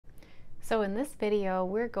So in this video,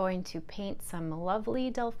 we're going to paint some lovely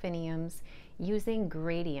delphiniums using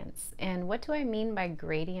gradients. And what do I mean by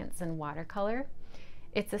gradients in watercolor?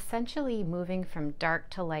 It's essentially moving from dark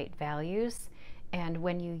to light values. And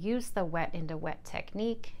when you use the wet into wet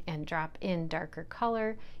technique and drop in darker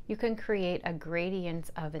color, you can create a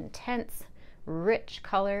gradient of intense, rich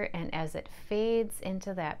color, and as it fades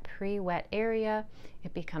into that pre-wet area,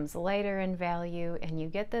 it becomes lighter in value, and you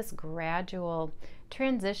get this gradual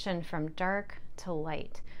transition from dark to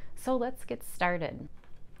light. So let's get started.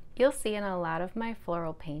 You'll see in a lot of my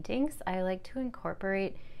floral paintings, I like to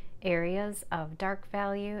incorporate areas of dark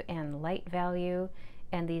value and light value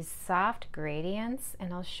and these soft gradients,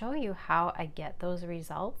 and I'll show you how I get those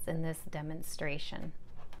results in this demonstration.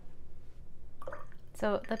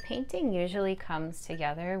 So the painting usually comes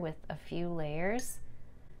together with a few layers,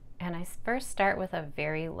 and I first start with a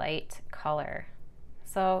very light color.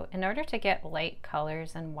 So in order to get light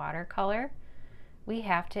colors in watercolor, we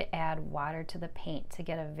have to add water to the paint to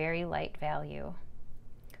get a very light value.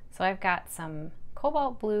 So I've got some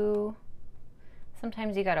cobalt blue.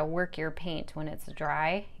 Sometimes you gotta work your paint when it's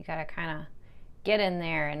dry. You gotta kind of get in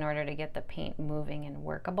there in order to get the paint moving and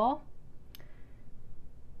workable.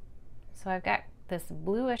 So I've got this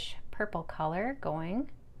bluish purple color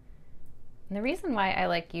going. And the reason why I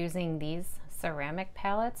like using these ceramic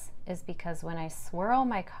palettes is because when I swirl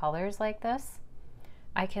my colors like this,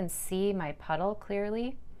 I can see my puddle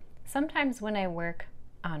clearly. Sometimes when I work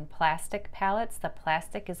on plastic palettes, the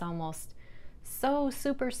plastic is almost so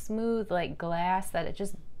super smooth like glass that it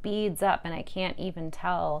just beads up and I can't even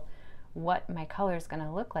tell what my color is going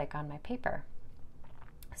to look like on my paper.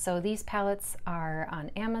 So these palettes are on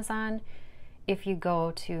Amazon. If you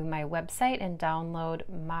go to my website and download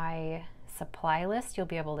my supply list, you'll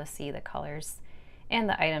be able to see the colors and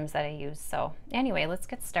the items that I use. So anyway, let's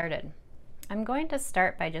get started. I'm going to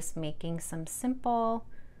start by just making some simple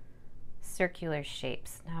circular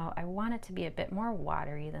shapes. Now I want it to be a bit more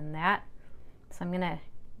watery than that. So I'm gonna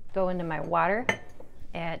go into my water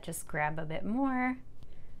and just grab a bit more.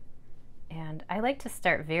 And I like to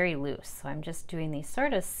start very loose. So I'm just doing these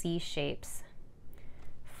sort of C shapes.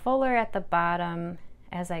 Fuller at the bottom.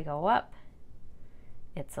 As I go up,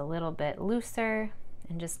 it's a little bit looser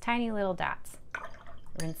and just tiny little dots.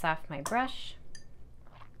 Rinse off my brush.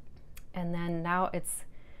 And then now it's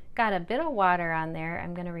got a bit of water on there.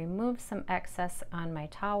 I'm gonna remove some excess on my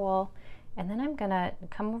towel, and then I'm gonna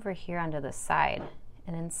come over here onto the side.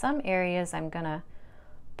 And in some areas, I'm gonna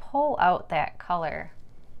pull out that color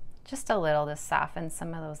just a little to soften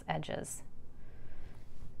some of those edges.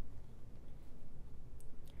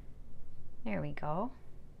 There we go.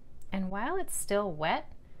 And while it's still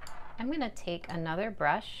wet, I'm going to take another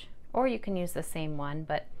brush, or you can use the same one,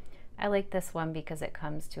 but I like this one because it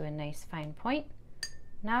comes to a nice fine point.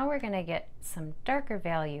 Now we're going to get some darker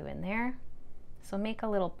value in there. So make a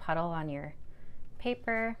little puddle on your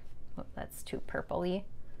paper. Oh, that's too purpley.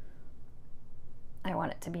 I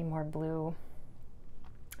want it to be more blue.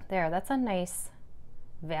 There, that's a nice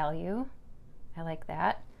value. I like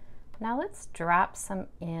that. Now let's drop some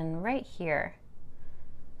in right here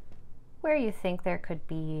where you think there could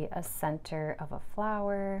be a center of a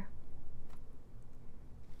flower.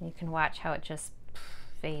 You can watch how it just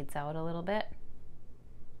fades out a little bit.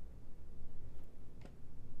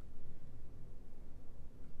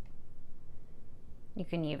 You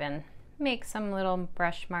can even make some little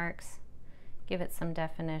brush marks, give it some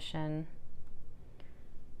definition.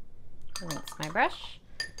 Rinse my brush.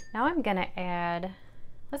 Now I'm gonna add,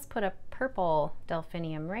 let's put a purple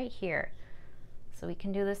delphinium right here. So we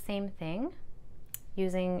can do the same thing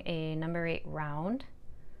using a number 8 round.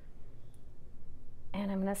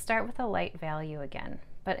 And I'm going to start with a light value again.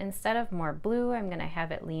 But instead of more blue, I'm going to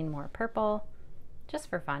have it lean more purple,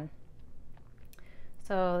 just for fun.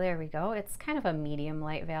 So there we go. It's kind of a medium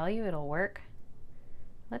light value. It'll work.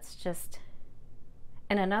 Let's just...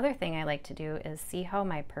 And another thing I like to do is see how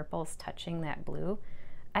my purple's touching that blue.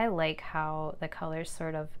 I like how the colors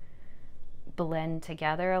sort of blend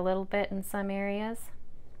together a little bit in some areas,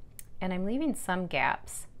 and I'm leaving some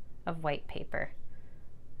gaps of white paper.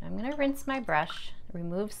 I'm going to rinse my brush,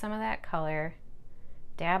 remove some of that color,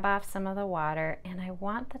 dab off some of the water, and I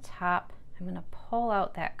want the top, I'm going to pull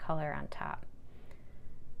out that color on top,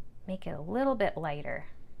 make it a little bit lighter,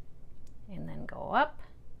 and then go up,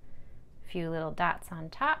 a few little dots on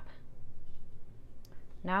top.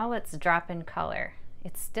 Now let's drop in color.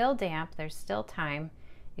 It's still damp, there's still time.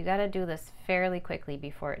 You got to do this fairly quickly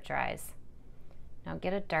before it dries. Now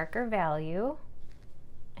get a darker value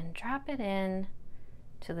and drop it in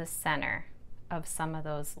to the center of some of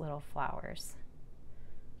those little flowers.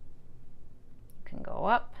 You can go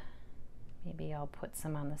up Maybe I'll put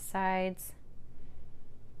some on the sides.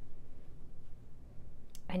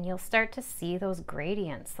 And you'll start to see those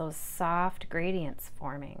gradients, those soft gradients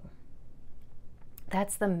forming.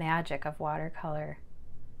 That's the magic of watercolor.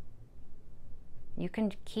 You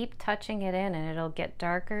can keep touching it in and it'll get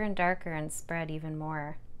darker and darker and spread even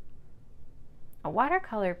more. A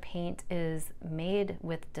watercolor paint is made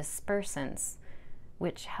with dispersants,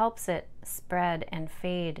 which helps it spread and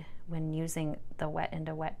fade when using the wet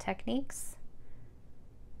into wet techniques.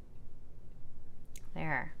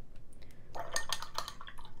 There.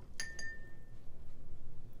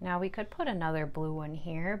 Now we could put another blue one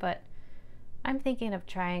here, but I'm thinking of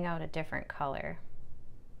trying out a different color.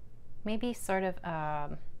 Maybe sort of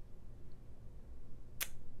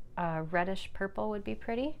a reddish purple would be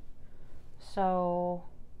pretty. So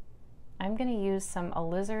I'm going to use some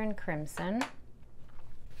alizarin crimson.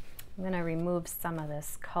 I'm going to remove some of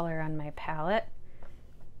this color on my palette.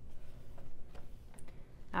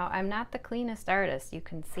 Now, I'm not the cleanest artist, you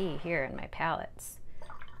can see here in my palettes.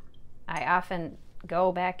 I often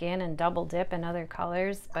go back in and double dip in other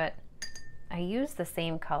colors, but I use the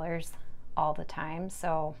same colors all the time,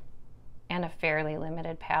 so, and a fairly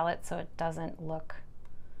limited palette, so it doesn't look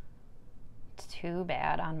too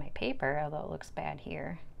bad on my paper, although it looks bad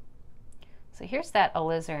here. So here's that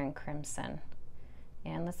alizarin crimson,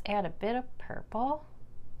 and let's add a bit of purple.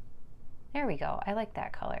 There we go, I like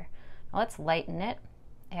that color. Now let's lighten it,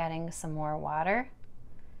 adding some more water.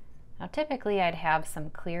 Now typically I'd have some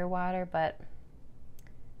clear water, but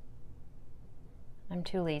I'm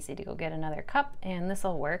too lazy to go get another cup, and this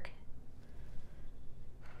will work.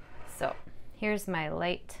 So here's my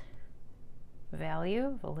light value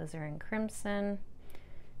of alizarin crimson,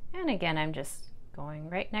 and again I'm just going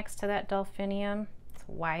right next to that delphinium. It's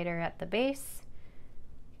wider at the base,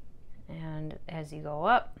 and as you go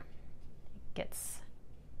up it gets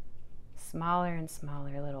smaller and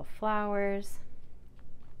smaller little flowers.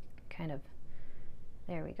 Kind of,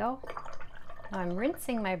 there we go. Now I'm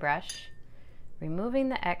rinsing my brush, removing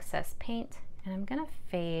the excess paint, and I'm gonna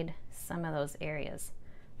fade some of those areas,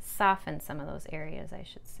 soften some of those areas, I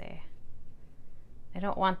should say. I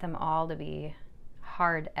don't want them all to be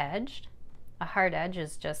hard edged. A hard edge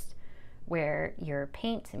is just where your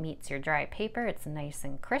paint meets your dry paper. It's nice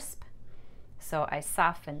and crisp. So I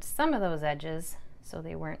softened some of those edges so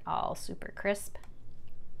they weren't all super crisp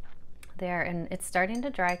there, and it's starting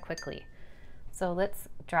to dry quickly. So let's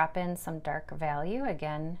drop in some dark value.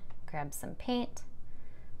 Again, grab some paint,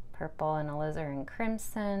 purple and alizarin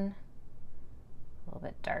crimson, a little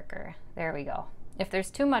bit darker. There we go. If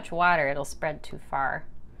there's too much water, it'll spread too far.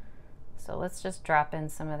 So let's just drop in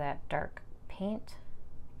some of that dark paint,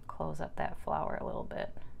 close up that flower a little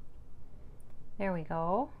bit. There we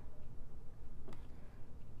go.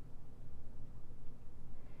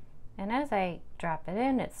 And as I drop it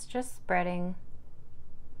in, it's just spreading.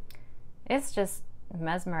 It's just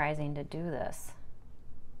mesmerizing to do this.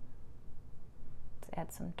 Let's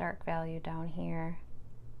add some dark value down here.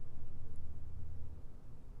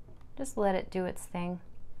 Just let it do its thing.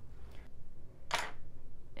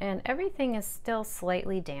 And everything is still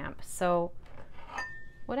slightly damp. So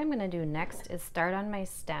what I'm going to do next is start on my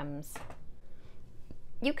stems.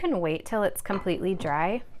 You can wait till it's completely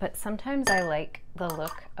dry, but sometimes I like the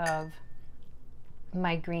look of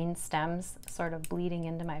my green stems sort of bleeding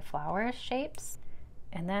into my flower shapes.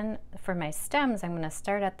 And then for my stems, I'm going to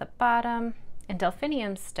start at the bottom. And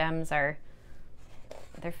delphinium stems they're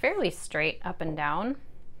fairly straight up and down.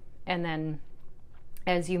 And then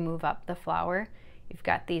as you move up the flower, you've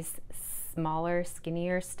got these smaller,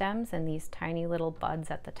 skinnier stems and these tiny little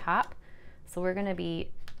buds at the top. So we're going to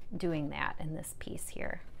be doing that in this piece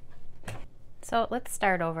here. So let's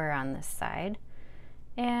start over on this side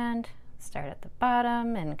and start at the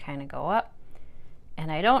bottom and kind of go up.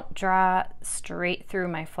 And I don't draw straight through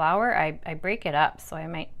my flower, I break it up. So I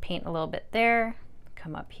might paint a little bit there,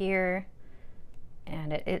 come up here,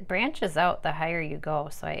 and it branches out the higher you go.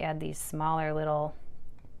 So I add these smaller little,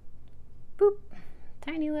 boop,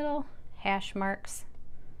 tiny little hash marks,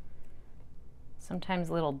 sometimes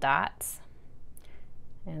little dots.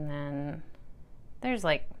 And then there's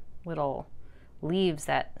like little leaves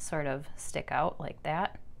that sort of stick out like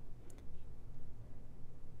that.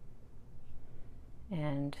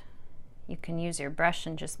 And you can use your brush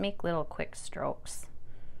and just make little quick strokes.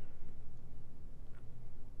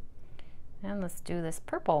 And let's do this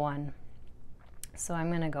purple one. So I'm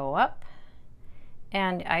going to go up,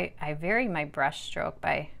 and I vary my brush stroke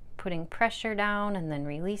by putting pressure down and then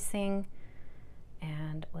releasing.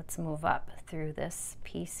 And let's move up through this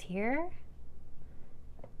piece here.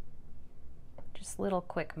 Just little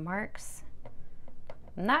quick marks.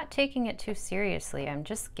 I'm not taking it too seriously. I'm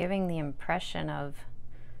just giving the impression of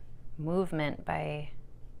movement by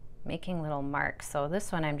making little marks. So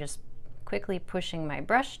this one I'm just quickly pushing my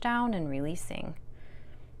brush down and releasing.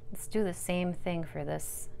 Let's do the same thing for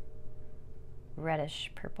this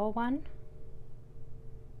reddish purple one.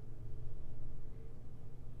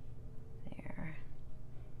 There.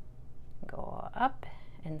 Go up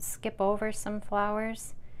and skip over some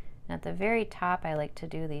flowers. And at the very top, I like to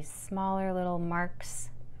do these smaller little marks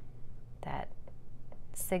that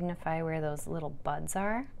signify where those little buds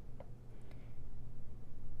are.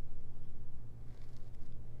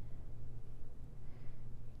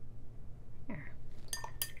 There.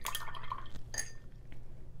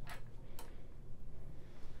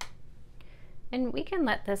 And we can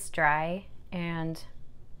let this dry and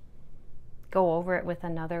go over it with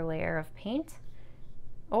another layer of paint,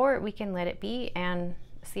 or we can let it be and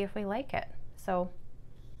see if we like it. So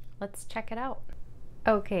let's check it out.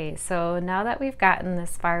 Okay, so now that we've gotten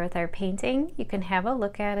this far with our painting, you can have a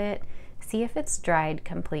look at it, see if it's dried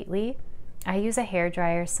completely. I use a hair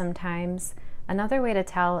dryer sometimes. Another way to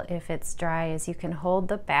tell if it's dry is you can hold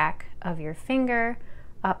the back of your finger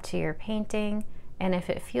up to your painting, and if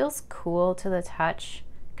it feels cool to the touch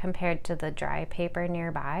compared to the dry paper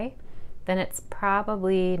nearby, then it's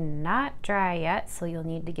probably not dry yet, so you'll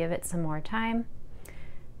need to give it some more time.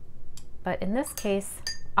 But in this case,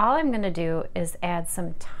 all I'm going to do is add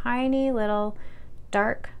some tiny little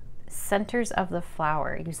dark centers of the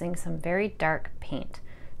flower using some very dark paint.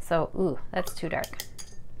 So, ooh, that's too dark.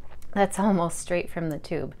 That's almost straight from the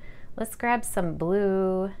tube. Let's grab some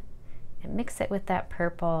blue and mix it with that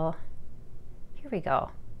purple. Here we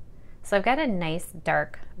go. So I've got a nice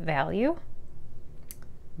dark value,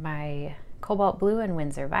 my cobalt blue and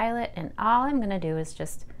Windsor violet, and all I'm going to do is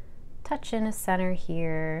just touch in a center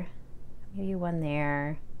here, maybe one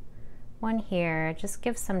there, one here, just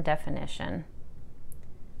give some definition.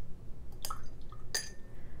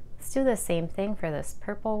 Let's do the same thing for this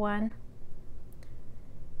purple one.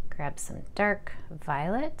 Grab some dark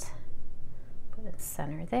violet, put it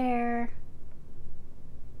center there,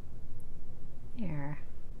 there.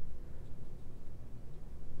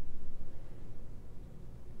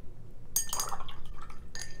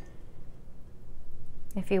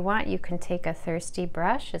 If you want, you can take a thirsty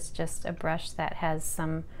brush. It's just a brush that has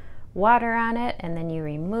some water on it, and then you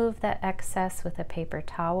remove that excess with a paper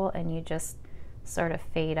towel and you just sort of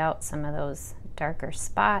fade out some of those darker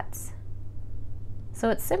spots. So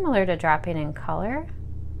it's similar to dropping in color,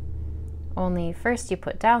 only first you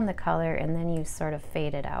put down the color and then you sort of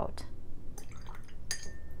fade it out.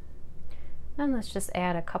 And let's just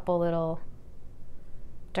add a couple little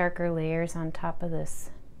darker layers on top of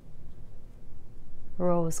this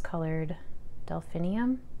rose-colored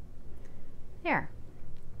delphinium. There.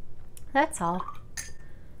 That's all.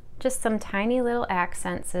 Just some tiny little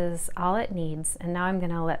accents is all it needs. And now I'm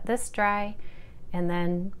going to let this dry and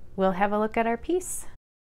then we'll have a look at our piece.